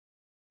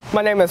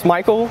My name is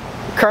Michael.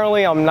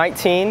 Currently I'm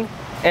 19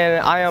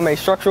 and I am a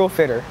structural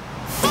fitter.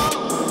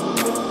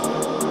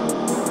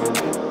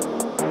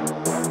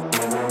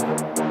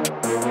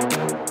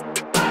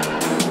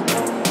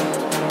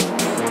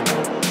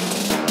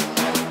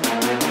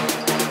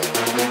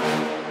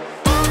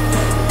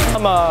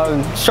 I'm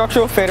a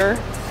structural fitter.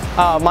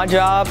 My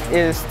job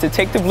is to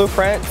take the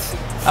blueprints,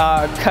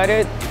 cut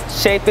it,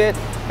 shape it,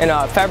 and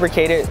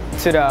fabricate it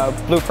to the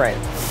blueprint.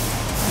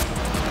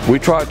 We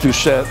try to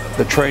set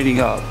the training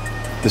up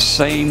the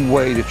same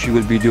way that you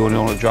would be doing it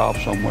on a job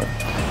somewhere.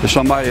 If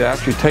somebody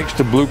actually takes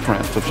the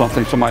blueprints of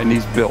something somebody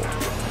needs built,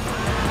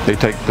 they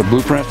take the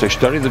blueprints, they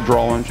study the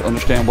drawings,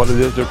 understand what it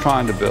is they're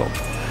trying to build.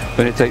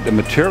 Then they take the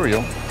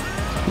material,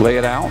 lay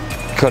it out,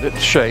 cut it to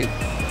shape,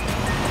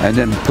 and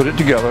then put it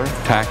together,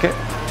 tack it,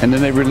 and then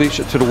they release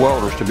it to the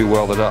welders to be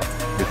welded up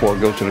before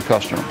it goes to the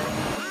customer.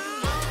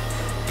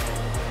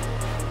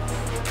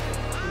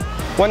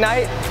 One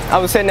night, I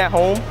was sitting at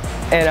home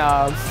and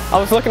I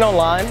was looking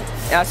online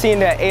and I seen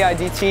that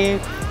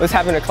AIDT was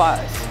having a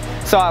class.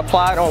 So I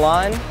applied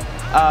online.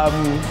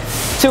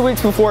 2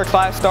 weeks before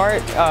class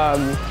start,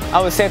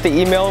 I was sent the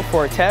email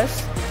for a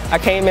test. I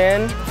came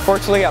in,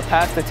 fortunately I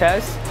passed the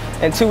test,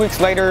 and 2 weeks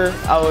later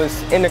I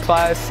was in the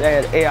class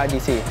at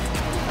AIDT.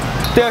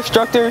 The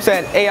instructors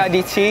at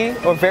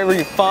AIDT are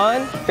very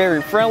fun,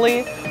 very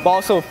friendly, but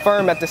also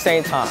firm at the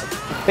same time.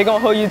 They're going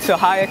to hold you to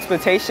high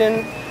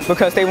expectation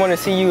because they want to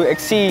see you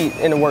exceed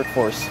in the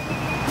workforce.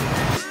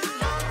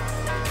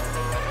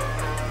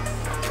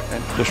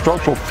 The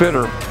structural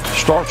fitter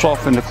starts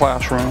off in the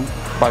classroom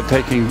by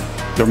taking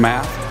their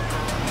math,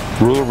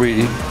 ruler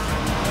reading,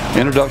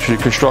 introduction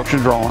to construction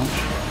drawings,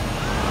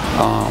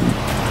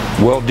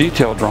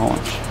 well-detailed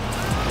drawings.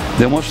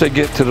 Then once they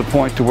get to the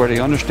point to where they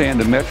understand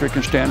the metric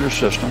and standard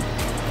system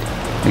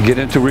and get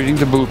into reading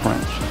the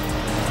blueprints,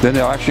 then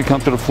they'll actually come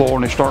to the floor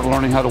and they start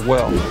learning how to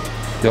weld.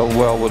 They'll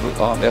weld with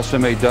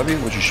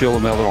SMAW, which is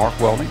shielded metal arc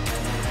welding.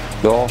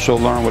 They'll also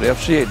learn with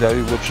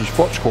FCAW, which is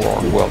flux core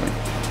arc welding.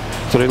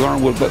 So they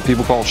learn what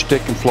people call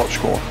stick and flux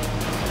core.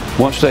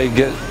 Once they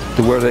get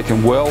to where they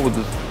can weld with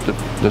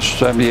the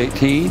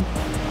 7018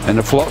 and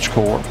the flux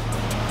core,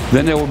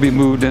 then they will be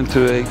moved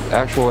into a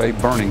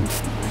burning,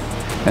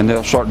 and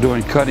they'll start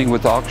doing cutting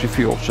with the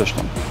oxy-fuel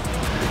system.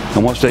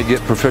 And once they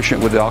get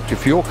proficient with the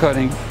oxy-fuel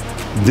cutting,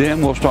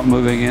 then we'll start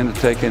moving into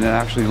taking and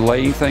actually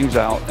laying things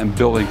out and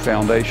building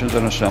foundations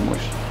and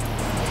assemblies.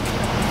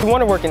 If you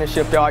want to work in a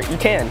shipyard, you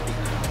can.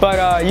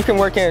 But you can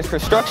work in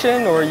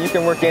construction or you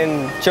can work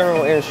in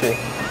general industry.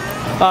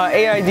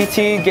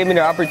 AIDT gave me the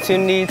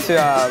opportunity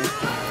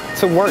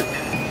to work.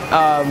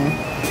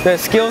 The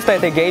skills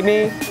that they gave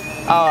me,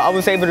 I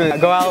was able to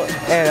go out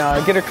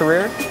and get a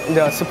career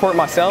to support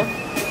myself.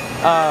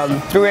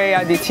 Through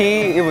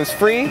AIDT, it was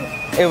free,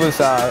 it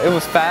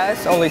was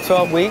fast, only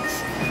 12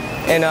 weeks,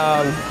 and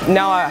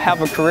now I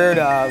have a career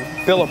to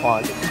build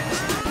upon.